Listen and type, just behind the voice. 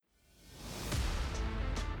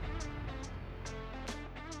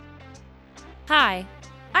Hi,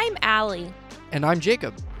 I'm Allie. And I'm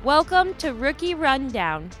Jacob. Welcome to Rookie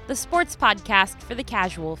Rundown, the sports podcast for the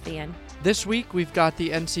casual fan. This week we've got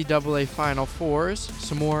the NCAA Final Fours,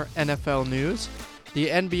 some more NFL news. The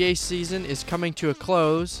NBA season is coming to a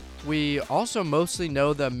close. We also mostly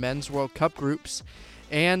know the Men's World Cup groups,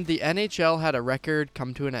 and the NHL had a record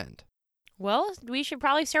come to an end. Well, we should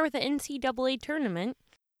probably start with the NCAA tournament.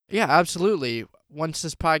 Yeah, absolutely. Once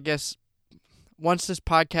this podcast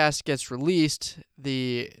gets released,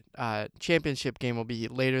 the championship game will be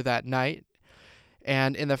later that night.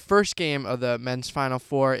 And in the first game of the men's Final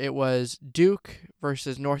Four, it was Duke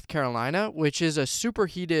versus North Carolina, which is a super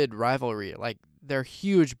heated rivalry. Like, they're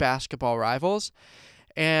huge basketball rivals.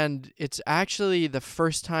 And it's actually the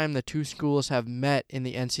first time the two schools have met in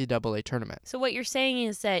the NCAA tournament. So what you're saying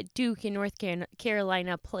is that Duke and North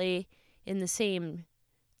Carolina play in the same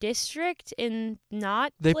district and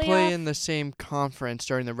not They playoff? play in the same conference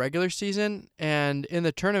during the regular season, and in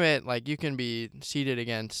the tournament, like, you can be seeded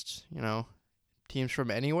against, teams from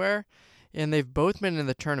anywhere, and they've both been in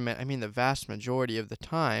the tournament, the vast majority of the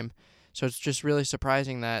time, so it's just really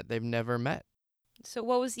surprising that they've never met. So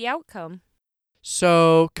what was the outcome?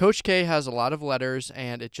 So Coach K has a lot of letters,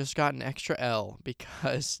 and it just got an extra L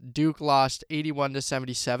because Duke lost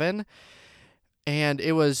 81-77, and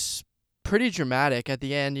it was pretty dramatic at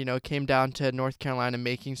the end. It came down to North Carolina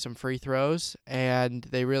making some free throws, and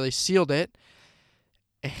they really sealed it.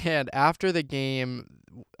 And after the game,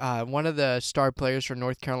 one of the star players for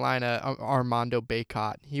North Carolina, Armando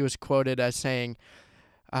Bacot, he was quoted as saying,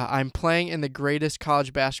 "I'm playing in the greatest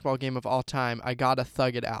college basketball game of all time. I gotta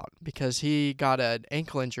thug it out," because he got an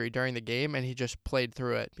ankle injury during the game, and he just played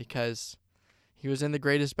through it because he was in the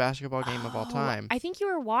greatest basketball game of all time. I think you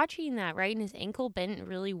were watching that, right? And his ankle bent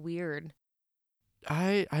really weird.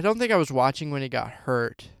 I don't think I was watching when he got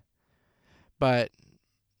hurt, but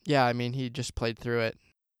yeah, he just played through it.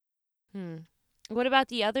 What about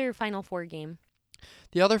the other Final Four game?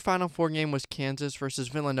 The other Final Four game was Kansas versus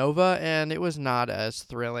Villanova, and it was not as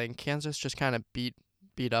thrilling. Kansas just kind of beat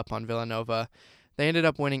up on Villanova. They ended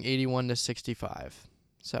up winning 81-65.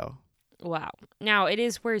 So, wow. Now, it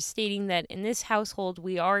is worth stating that in this household,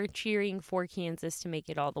 we are cheering for Kansas to make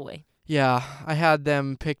it all the way. Yeah, I had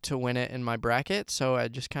them picked to win it in my bracket, so I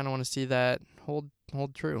just kind of want to see that hold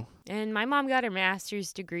true. And my mom got her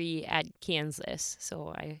master's degree at Kansas,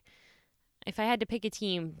 so if I had to pick a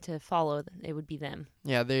team to follow, it would be them.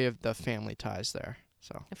 Yeah, they have the family ties there.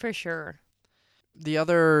 So for sure. The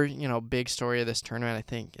other, big story of this tournament, I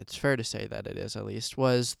think it's fair to say that it is at least,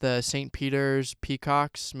 was the St. Peter's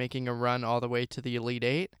Peacocks making a run all the way to the Elite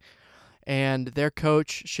Eight. And their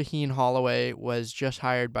coach, Shaheen Holloway, was just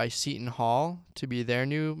hired by Seton Hall to be their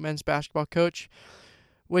new men's basketball coach,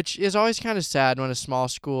 which is always kind of sad when a small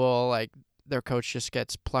school, like, their coach just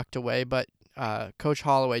gets plucked away. But Coach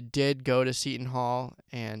Holloway did go to Seton Hall,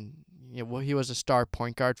 and he was a star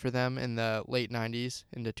point guard for them in the late 90s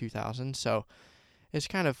into 2000, so it's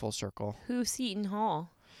kind of full circle. Who's Seton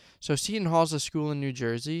Hall? So Seton Hall's a school in New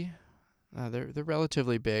Jersey. They're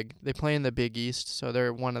relatively big. They play in the Big East, so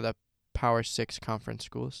they're one of the Power 6 conference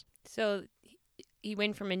schools. So he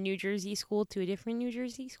went from a New Jersey school to a different New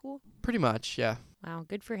Jersey school? Pretty much, yeah. Wow,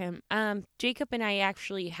 good for him. Jacob and I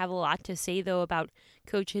actually have a lot to say, though, about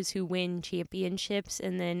coaches who win championships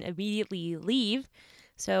and then immediately leave.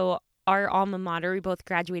 So our alma mater, we both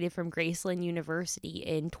graduated from Graceland University.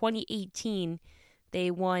 In 2018,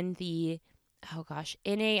 they won the,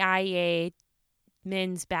 NAIA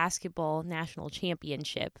Men's Basketball National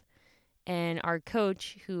Championship. And our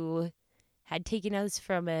coach, who had taken us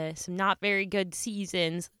from some not very good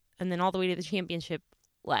seasons and then all the way to the championship,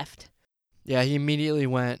 left. Yeah, he immediately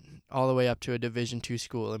went all the way up to a Division II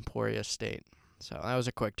school, Emporia State. So that was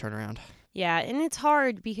a quick turnaround. Yeah, and it's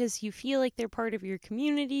hard because you feel like they're part of your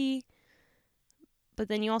community, but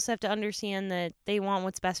then you also have to understand that they want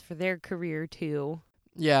what's best for their career, too.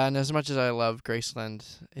 Yeah, and as much as I love Graceland,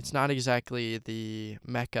 it's not exactly the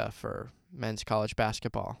mecca for men's college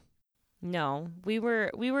basketball. No, we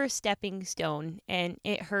were a stepping stone, and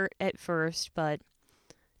it hurt at first, but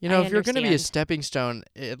if you're going to be a stepping stone,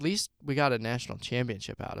 at least we got a national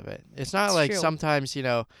championship out of it. It's not like sometimes,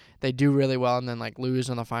 they do really well and then, like,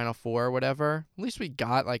 lose on the Final Four or whatever. At least we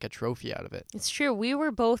got, like, a trophy out of it. It's true. We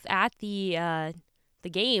were both at the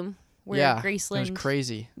game where Graceland it was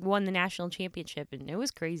crazy. Won the national championship, and it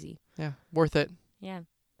was crazy. Yeah, worth it. Yeah.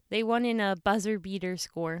 They won in a buzzer beater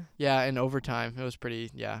score. Yeah, in overtime. It was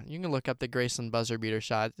pretty, yeah. You can look up the Graceland buzzer beater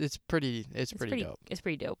shot. It's pretty dope. It's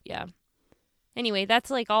pretty dope, yeah. Anyway, that's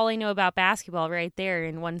like all I know about basketball right there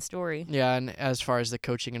in one story. Yeah, and as far as the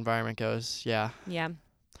coaching environment goes, yeah. Yeah.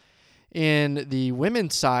 In the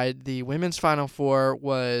women's side, the women's Final Four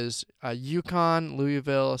was UConn,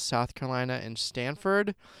 Louisville, South Carolina, and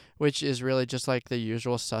Stanford, which is really just like the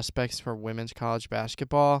usual suspects for women's college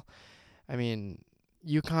basketball. I mean,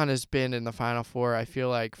 UConn has been in the Final Four, I feel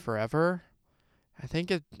like, forever.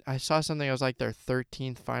 I saw something, it was like their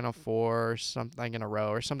 13th Final Four or something in a row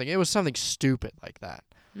or something. It was something stupid like that.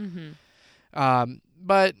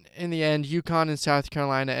 But in the end, UConn and South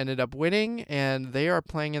Carolina ended up winning, and they are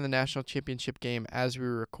playing in the national championship game as we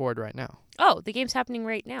record right now. Oh, the game's happening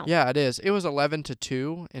right now. Yeah, it is. It was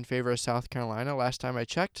 11-2 in favor of South Carolina last time I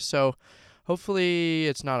checked, so hopefully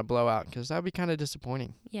it's not a blowout because that would be kind of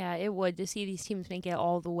disappointing. Yeah, it would, to see these teams make it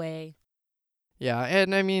all the way. Yeah,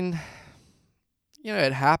 and I mean,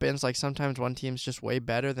 it happens. Like sometimes one team's just way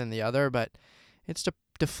better than the other, but it's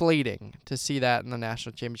deflating to see that in the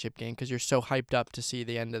national championship game because you're so hyped up to see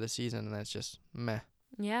the end of the season, and that's just meh.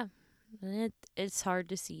 Yeah, it's hard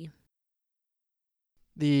to see.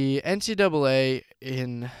 The NCAA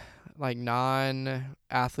in like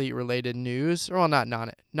non-athlete related news, or well, not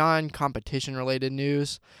non-competition related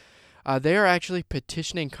news, they are actually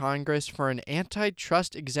petitioning Congress for an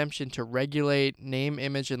antitrust exemption to regulate name,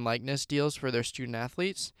 image, and likeness deals for their student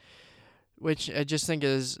athletes, which I just think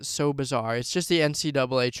is so bizarre. It's just the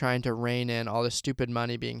NCAA trying to rein in all the stupid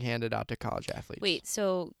money being handed out to college athletes. Wait,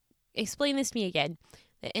 so explain this to me again.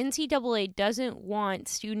 The NCAA doesn't want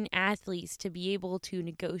student athletes to be able to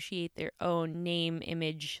negotiate their own name,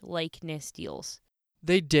 image, likeness deals.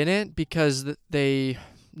 They didn't because they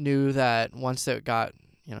knew that once that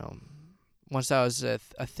was a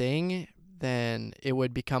thing, then it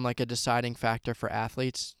would become like a deciding factor for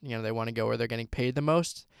athletes. They want to go where they're getting paid the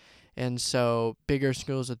most. And so bigger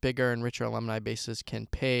schools with bigger and richer alumni bases can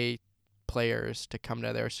pay players to come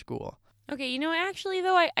to their school. Okay, actually,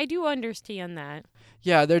 though, I do understand that.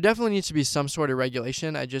 Yeah, there definitely needs to be some sort of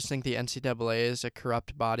regulation. I just think the NCAA is a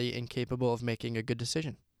corrupt body incapable of making a good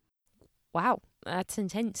decision. Wow, that's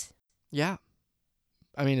intense. Yeah.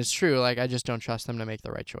 I mean, it's true. Like, I just don't trust them to make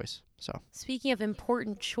the right choice. So, speaking of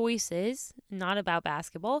important choices, not about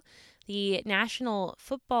basketball, the National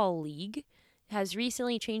Football League has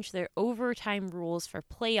recently changed their overtime rules for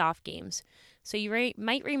playoff games. So you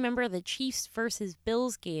might remember the Chiefs versus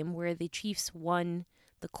Bills game where the Chiefs won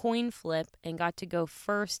the coin flip and got to go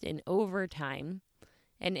first in overtime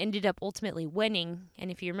and ended up ultimately winning. And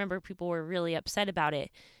if you remember, people were really upset about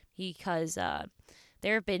it because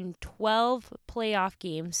there have been 12 playoff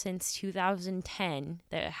games since 2010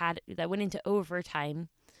 that went into overtime.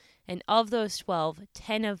 And of those 12,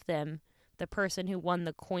 10 of them, the person who won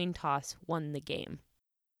the coin toss won the game.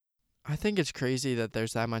 I think it's crazy that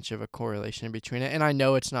there's that much of a correlation between it. And I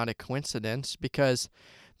know it's not a coincidence because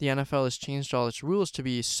the NFL has changed all its rules to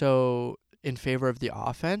be so in favor of the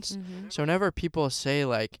offense. Mm-hmm. So whenever people say,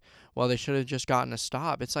 like, well, they should have just gotten a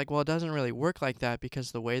stop, it's like, well, it doesn't really work like that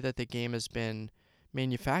because the way that the game has been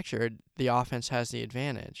manufactured, the offense has the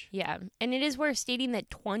advantage. Yeah, and it is worth stating that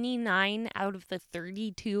 29 out of the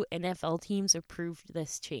 32 NFL teams approved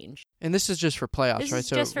this change. And this is just for playoffs, this right? Is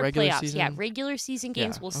just for regular playoffs. season? Yeah, regular season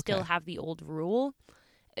games will still have the old rule.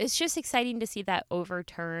 It's just exciting to see that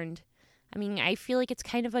overturned. I mean, I feel like it's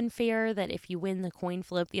kind of unfair that if you win the coin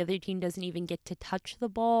flip, the other team doesn't even get to touch the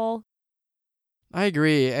ball. I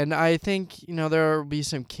agree, and I think, there will be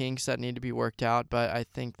some kinks that need to be worked out, but I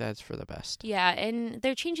think that's for the best. Yeah, and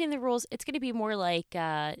they're changing the rules. It's going to be more like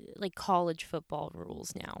college football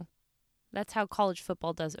rules now. That's how college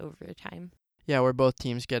football does overtime. Yeah, where both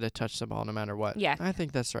teams get to touch the ball no matter what. Yeah. I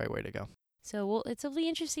think that's the right way to go. So it's really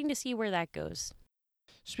interesting to see where that goes.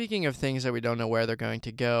 Speaking of things that we don't know where they're going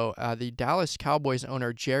to go, the Dallas Cowboys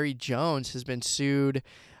owner Jerry Jones has been sued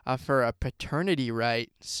for a paternity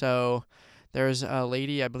right. So there's a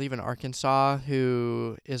lady, I believe in Arkansas,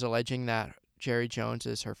 who is alleging that Jerry Jones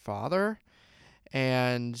is her father.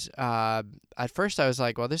 And at first I was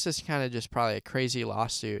like, well, this is kind of just probably a crazy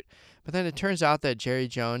lawsuit. But then it turns out that Jerry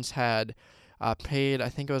Jones had paid, I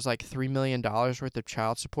think it was like $3 million worth of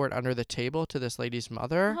child support under the table to this lady's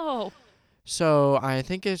mother. Oh. So I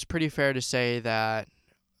think it's pretty fair to say that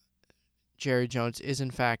Jerry Jones is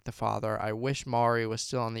in fact the father. I wish Maury was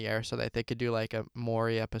still on the air so that they could do like a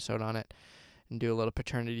Maury episode on it and do a little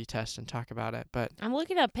paternity test and talk about it. But I'm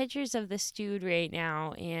looking up pictures of this dude right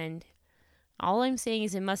now, and all I'm saying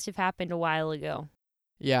is it must have happened a while ago.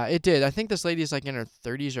 Yeah, it did. I think this lady is like in her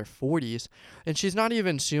 30s or 40s, and she's not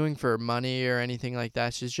even suing for money or anything like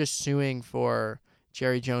that. She's just suing for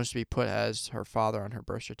Jerry Jones to be put as her father on her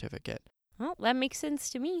birth certificate. Well, that makes sense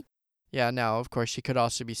to me. Yeah, now, of course, she could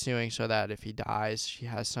also be suing so that if he dies, she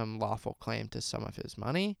has some lawful claim to some of his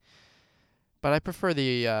money. But I prefer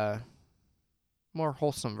the more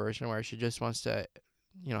wholesome version where she just wants to,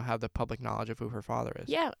 have the public knowledge of who her father is.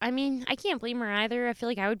 Yeah, I mean, I can't blame her either. I feel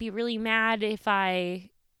like I would be really mad if I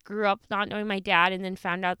grew up not knowing my dad and then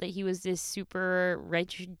found out that he was this super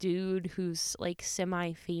rich dude who's like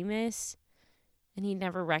semi-famous and he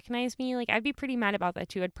never recognized me. Like, I'd be pretty mad about that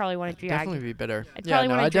too. I'd probably want to drag. Definitely be bitter. I'd Yeah, probably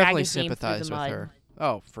no, want I to drag definitely his name through sympathize the with mud. her.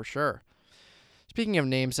 Oh, for sure. Speaking of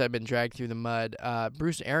names that have been dragged through the mud,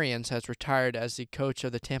 Bruce Arians has retired as the coach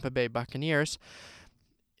of the Tampa Bay Buccaneers.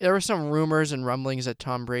 There were some rumors and rumblings that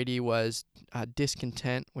Tom Brady was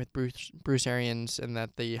discontent with Bruce Arians and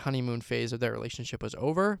that the honeymoon phase of their relationship was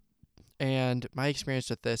over. And my experience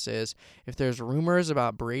with this is if there's rumors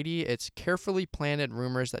about Brady, it's carefully planted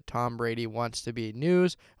rumors that Tom Brady wants to be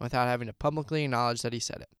news without having to publicly acknowledge that he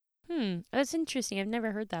said it. That's interesting. I've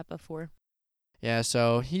never heard that before. Yeah,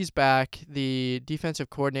 so he's back. The defensive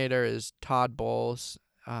coordinator is Todd Bowles,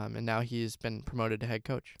 and now he's been promoted to head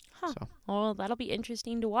coach. Huh. So, Well, that'll be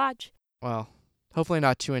interesting to watch. well, hopefully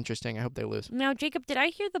not too interesting. I hope they lose. Now, Jacob, did I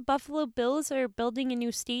hear the Buffalo Bills are building a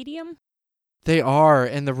new stadium? They are,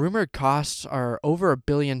 and the rumored costs are over $1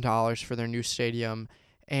 billion for their new stadium.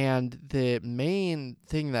 And the main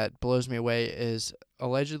thing that blows me away is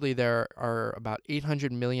allegedly there are about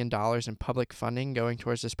 $800 million in public funding going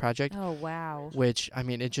towards this project. Oh, wow. Which, I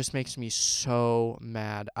mean, it just makes me so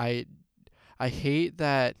mad. I hate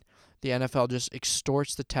that the NFL just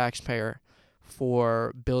extorts the taxpayer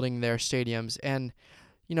for building their stadiums. And,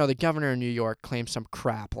 the governor of New York claims some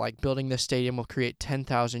crap, like building this stadium will create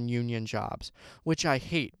 10,000 union jobs, which I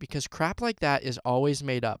hate because crap like that is always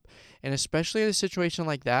made up. And especially in a situation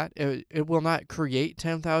like that, it will not create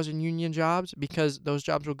 10,000 union jobs because those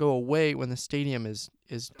jobs will go away when the stadium is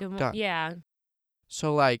done. Yeah.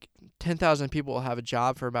 So, like, 10,000 people will have a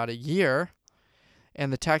job for about a year,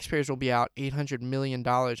 and the taxpayers will be out $800 million,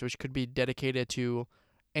 which could be dedicated to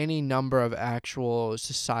any number of actual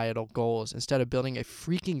societal goals instead of building a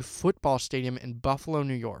freaking football stadium in Buffalo,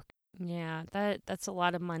 New York. Yeah, that's a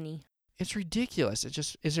lot of money. It's ridiculous. It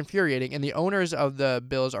just is infuriating. And the owners of the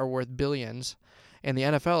Bills are worth billions, and the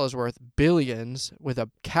NFL is worth billions with a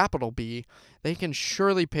capital B. They can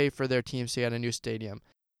surely pay for their teams to get a new stadium.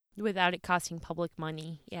 Without it costing public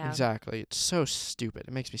money. Yeah. Exactly. It's so stupid.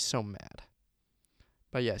 It makes me so mad.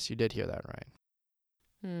 But yes, you did hear that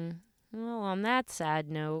right. Well, on that sad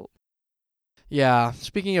note. Yeah,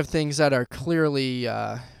 speaking of things that are clearly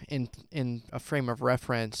in a frame of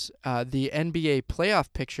reference, the NBA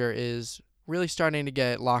playoff picture is really starting to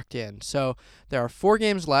get locked in. So there are 4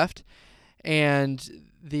 games left,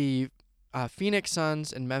 and the Phoenix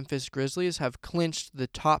Suns and Memphis Grizzlies have clinched the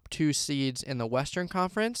top 2 seeds in the Western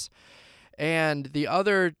Conference. And the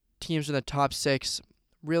other teams in the top 6,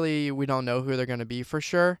 really, we don't know who they're going to be for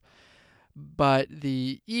sure. But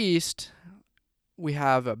the East, we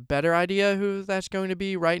have a better idea who that's going to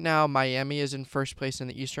be. Right now, Miami is in first place in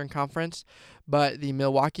the Eastern Conference, but the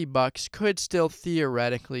Milwaukee Bucks could still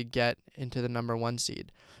theoretically get into the number 1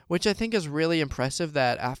 seed, which I think is really impressive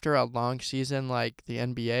that after a long season like the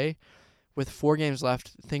NBA, with 4 games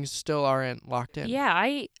left, things still aren't locked in. Yeah,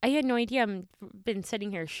 I had no idea. I've been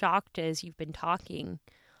sitting here shocked as you've been talking.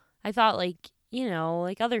 I thought, like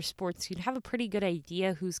other sports, you'd have a pretty good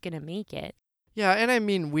idea who's going to make it. Yeah, and I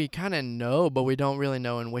mean, we kind of know, but we don't really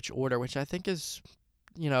know in which order, which I think is,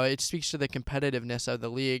 it speaks to the competitiveness of the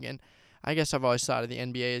league. And I guess I've always thought of the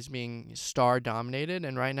NBA as being star-dominated,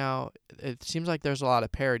 and right now it seems like there's a lot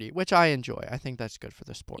of parity, which I enjoy. I think that's good for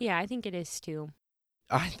the sport. Yeah, I think it is too.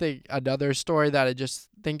 I think another story that I just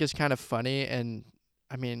think is kind of funny, and,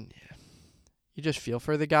 I mean, you just feel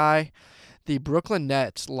for the guy. The Brooklyn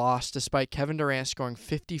Nets lost despite Kevin Durant scoring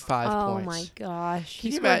 55 points. Oh my gosh. Can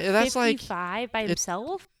He you scored imagine? That's 55 by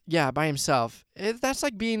himself? Yeah, by himself. That's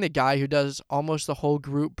like being the guy who does almost the whole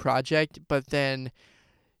group project, but then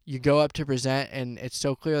you go up to present and it's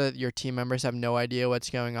so clear that your team members have no idea what's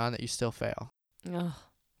going on that you still fail. Ugh,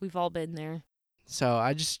 we've all been there. So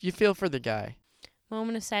you feel for the guy.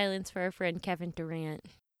 Moment of silence for our friend Kevin Durant.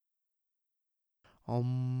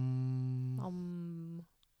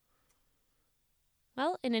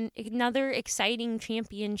 Well, in another exciting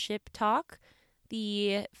championship talk,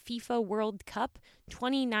 the FIFA World Cup,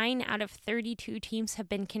 29 out of 32 teams have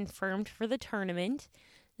been confirmed for the tournament.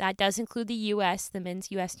 That does include the U.S. The men's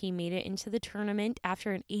U.S. team made it into the tournament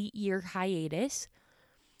after an 8-year hiatus.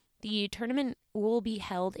 The tournament will be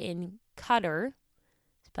held in Qatar,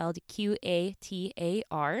 spelled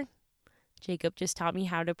Qatar. Jacob just taught me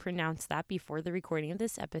how to pronounce that before the recording of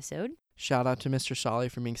this episode. Shout out to Mr. Solly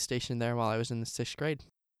for being stationed there while I was in the 6th grade.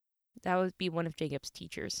 That would be one of Jacob's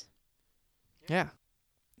teachers. Yeah.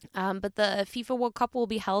 But the FIFA World Cup will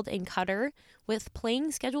be held in Qatar, with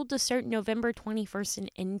playing scheduled to start November 21st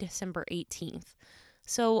and end December 18th.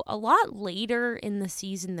 So a lot later in the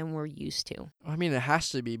season than we're used to. I mean, it has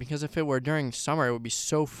to be, because if it were during summer, it would be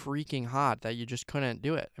so freaking hot that you just couldn't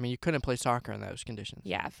do it. I mean, you couldn't play soccer in those conditions.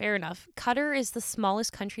 Yeah, fair enough. Qatar is the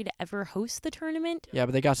smallest country to ever host the tournament. Yeah,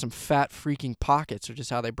 but they got some fat freaking pockets, which is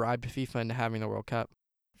how they bribed FIFA into having the World Cup.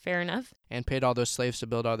 Fair enough. And paid all those slaves to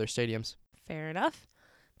build all their stadiums. Fair enough.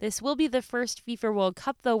 This will be the first FIFA World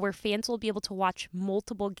Cup, though, where fans will be able to watch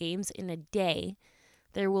multiple games in a day.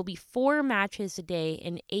 There will be 4 matches a day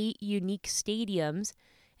in 8 unique stadiums,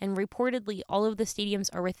 and reportedly all of the stadiums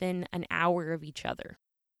are within an hour of each other.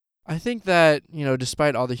 I think that,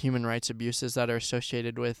 despite all the human rights abuses that are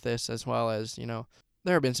associated with this, as well as,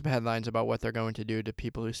 there have been some headlines about what they're going to do to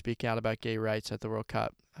people who speak out about gay rights at the World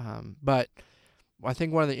Cup. But I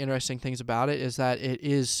think one of the interesting things about it is that it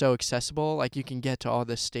is so accessible. Like, you can get to all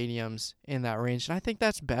the stadiums in that range. And I think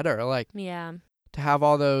that's better. Like, Yeah. to have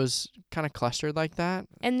all those kind of clustered like that.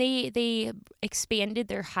 And they expanded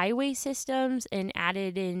their highway systems and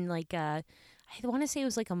added in I want to say it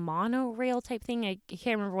was like a monorail type thing. I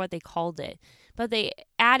can't remember what they called it. But they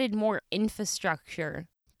added more infrastructure.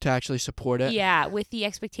 To actually support it. Yeah, with the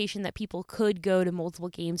expectation that people could go to multiple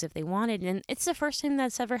games if they wanted. And it's the first time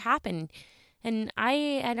that's ever happened. And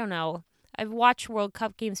I don't know. I've watched World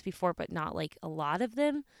Cup games before, but not like a lot of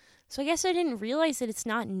them. So I guess I didn't realize that it's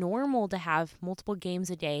not normal to have multiple games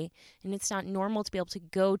a day, and it's not normal to be able to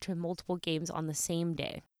go to multiple games on the same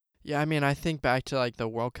day. Yeah, I mean, I think back to like the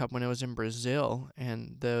World Cup when it was in Brazil,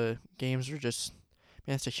 and the games were just,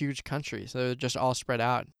 it's a huge country, so they're just all spread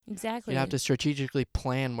out. Exactly. You have to strategically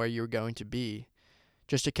plan where you're going to be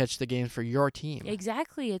just to catch the games for your team.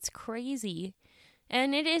 Exactly. It's crazy.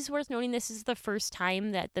 And it is worth noting this is the first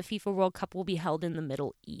time that the FIFA World Cup will be held in the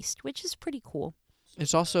Middle East, which is pretty cool.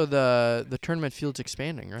 It's also the tournament field's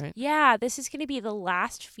expanding, right? Yeah, this is going to be the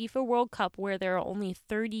last FIFA World Cup where there are only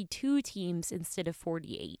 32 teams instead of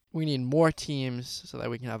 48. We need more teams so that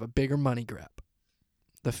we can have a bigger money grab.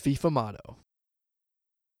 The FIFA motto.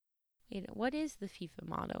 Wait, what is the FIFA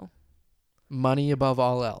motto? Money above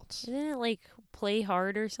all else. Isn't it like play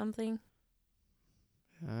hard or something?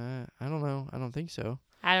 I don't know. I don't think so.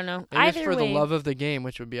 I don't know. Maybe Either it's for way, the love of the game,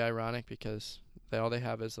 which would be ironic because all they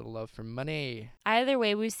have is the love for money. Either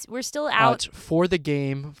way, we're still out. It's for the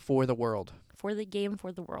game, for the world. For the game,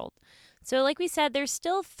 for the world. So like we said, there's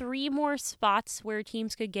still 3 more spots where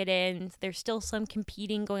teams could get in. There's still some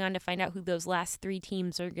competing going on to find out who those last 3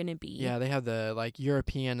 teams are going to be. Yeah, they have the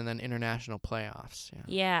European and then international playoffs.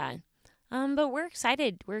 Yeah. But we're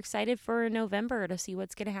excited. We're excited for November to see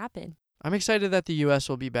what's going to happen. I'm excited that the U.S.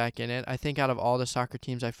 will be back in it. I think out of all the soccer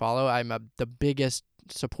teams I follow, I'm the biggest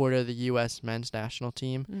supporter of the U.S. men's national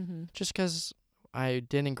team. Mm-hmm. Just because I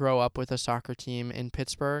didn't grow up with a soccer team in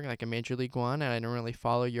Pittsburgh, like a Major League One, and I didn't really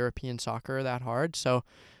follow European soccer that hard. So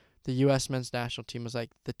the U.S. men's national team was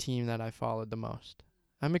like the team that I followed the most.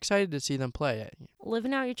 I'm excited to see them play it.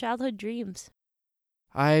 Living out your childhood dreams.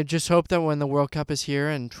 I just hope that when the World Cup is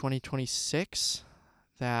here in 2026,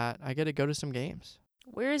 that I get to go to some games.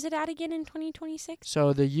 Where is it at again in 2026?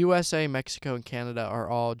 So the USA, Mexico, and Canada are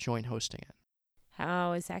all joint hosting it.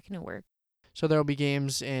 How is that going to work? So there will be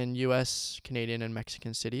games in U.S., Canadian, and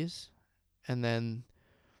Mexican cities. And then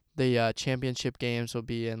the championship games will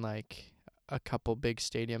be in like a couple big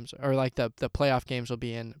stadiums. Or like the playoff games will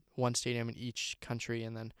be in one stadium in each country.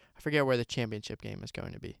 And then I forget where the championship game is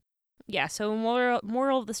going to be. Yeah, so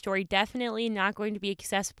moral of the story, definitely not going to be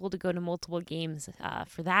accessible to go to multiple games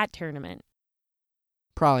for that tournament.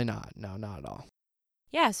 Probably not. No, not at all.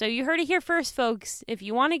 Yeah, so you heard it here first, folks. If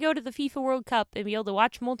you want to go to the FIFA World Cup and be able to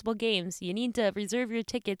watch multiple games, you need to reserve your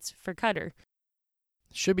tickets for Qatar.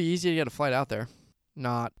 Should be easy to get a flight out there.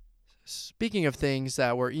 Not. Speaking of things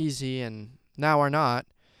that were easy and now are not,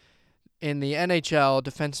 in the NHL,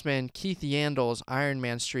 defenseman Keith Yandle's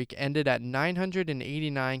Ironman streak ended at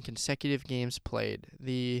 989 consecutive games played.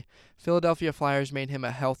 The Philadelphia Flyers made him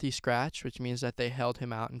a healthy scratch, which means that they held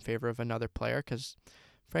him out in favor of another player because,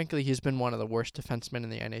 frankly, he's been one of the worst defensemen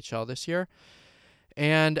in the NHL this year.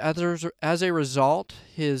 And as a result,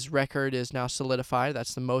 his record is now solidified.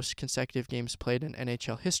 That's the most consecutive games played in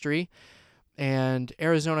NHL history. And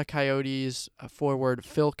Arizona Coyotes forward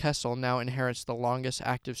Phil Kessel now inherits the longest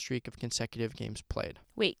active streak of consecutive games played.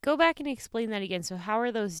 Wait, go back and explain that again. So how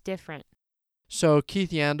are those different? So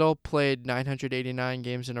Keith Yandle played 989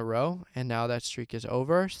 games in a row, and now that streak is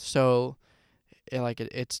over. So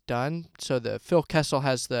it's done. So the Phil Kessel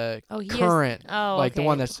has the current, the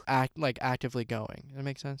one that's actively going. Does that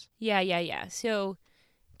make sense? Yeah. So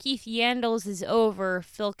Keith Yandles is over,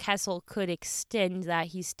 Phil Kessel could extend that.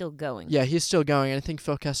 He's still going. Yeah, he's still going. And I think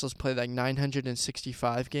Phil Kessel's played like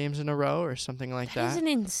 965 games in a row or something like that. That is an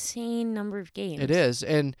insane number of games. It is.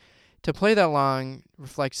 And to play that long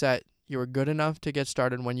reflects that you were good enough to get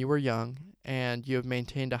started when you were young, and you have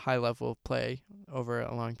maintained a high level of play over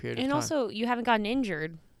a long period of time. And also, you haven't gotten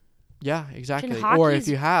injured. Yeah, exactly. Which Or if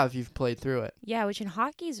you have, you've played through it. Yeah, which in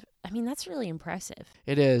hockey's, I mean, that's really impressive.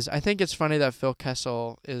 It is. I think it's funny that Phil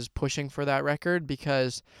Kessel is pushing for that record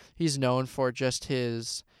because he's known for just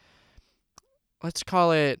his, let's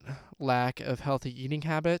call it, lack of healthy eating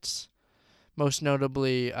habits. Most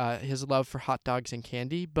notably, his love for hot dogs and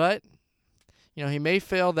candy. But, you know, he may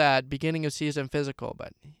fail that beginning of season physical,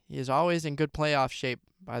 but he is always in good playoff shape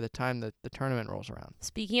by the time that the tournament rolls around.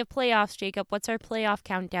 Speaking of playoffs, Jacob, what's our playoff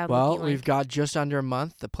countdown Well, looking like? we've got just under a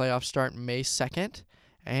month. The playoffs start May 2nd,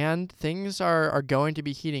 and things are going to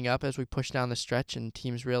be heating up as we push down the stretch and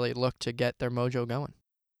teams really look to get their mojo going.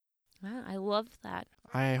 Wow, I love that.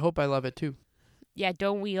 I hope I love it too. Yeah,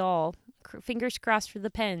 don't we all? Fingers crossed for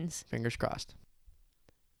the Pens. Fingers crossed.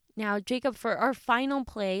 Now, Jacob, for our final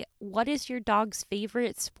play, what is your dog's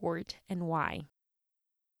favorite sport and why?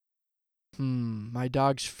 My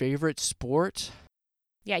dog's favorite sport?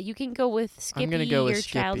 Yeah, you can go with Skippy, I'm going to go with your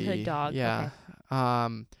Skippy. childhood dog. Yeah. Okay.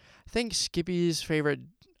 I think Skippy's favorite,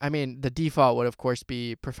 I mean, the default would, of course,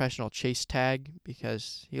 be professional chase tag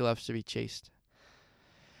because he loves to be chased.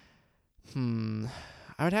 I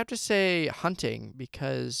would have to say hunting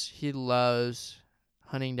because he loves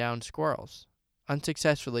hunting down squirrels.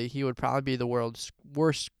 Unsuccessfully, he would probably be the world's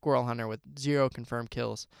worst squirrel hunter with 0 confirmed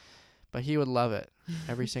kills, but he would love it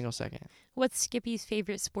every single second. What's Skippy's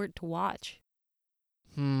favorite sport to watch?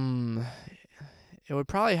 It would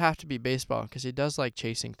probably have to be baseball because he does like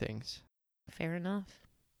chasing things. Fair enough.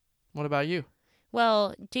 What about you?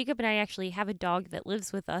 Well, Jacob and I actually have a dog that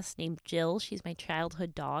lives with us named Jill. She's my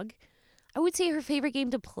childhood dog. I would say her favorite game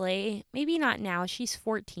to play, maybe not now. She's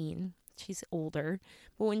 14. She's older.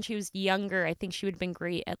 But when she was younger, I think she would have been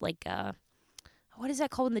great at like, what is that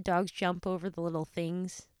called when the dogs jump over the little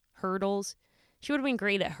things? Hurdles. She would have been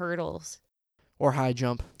great at hurdles. Or high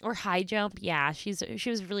jump. Or high jump. Yeah, she was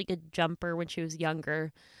a really good jumper when she was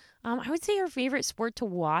younger. I would say her favorite sport to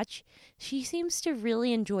watch, she seems to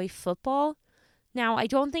really enjoy football. Now, I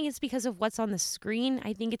don't think it's because of what's on the screen.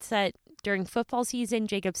 I think it's that during football season,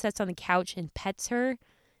 Jacob sits on the couch and pets her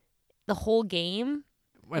the whole game.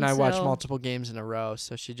 And I watch multiple games in a row,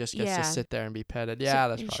 so she just gets to sit there and be petted. Yeah,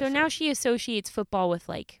 that's probably so now she associates football with,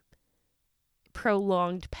 like,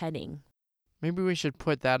 prolonged petting. Maybe we should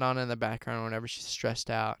put that on in the background whenever she's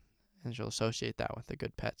stressed out, and she'll associate that with the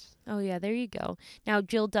good pets. Oh, yeah, there you go. Now,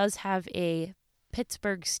 Jill does have a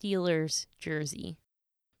Pittsburgh Steelers jersey.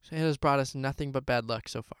 So it has brought us nothing but bad luck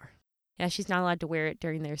so far. Yeah, she's not allowed to wear it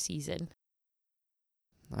during their season.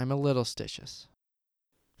 I'm a little stitious.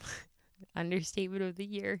 Understatement of the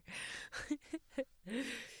year.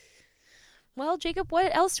 Well, Jacob,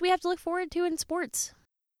 what else do we have to look forward to in sports?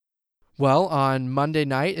 Well, on Monday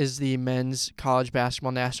night is the men's college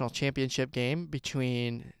basketball national championship game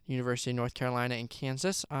between University of North Carolina and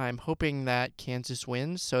Kansas. I'm hoping that Kansas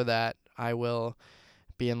wins so that I will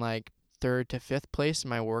be in like 3rd to 5th place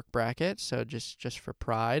in my work bracket. So just for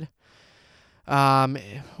pride.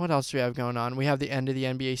 What else do we have going on? We have the end of the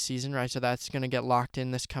NBA season, right? So that's going to get locked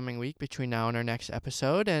in this coming week between now and our next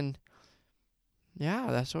episode. And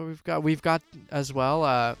yeah, that's what we've got. We've got as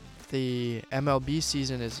well, the MLB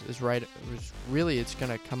season is right. It's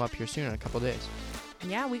going to come up here soon in a couple days.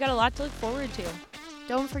 Yeah, we got a lot to look forward to.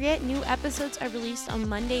 Don't forget, new episodes are released on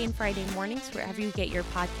Monday and Friday mornings wherever you get your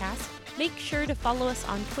podcasts. Make sure to follow us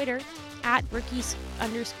on Twitter at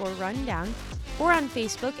 @rookies_rundown or on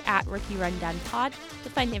Facebook at Rookie Rundown Pod to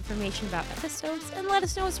find information about episodes and let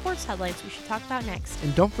us know what sports headlines we should talk about next.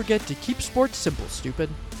 And don't forget to keep sports simple, stupid.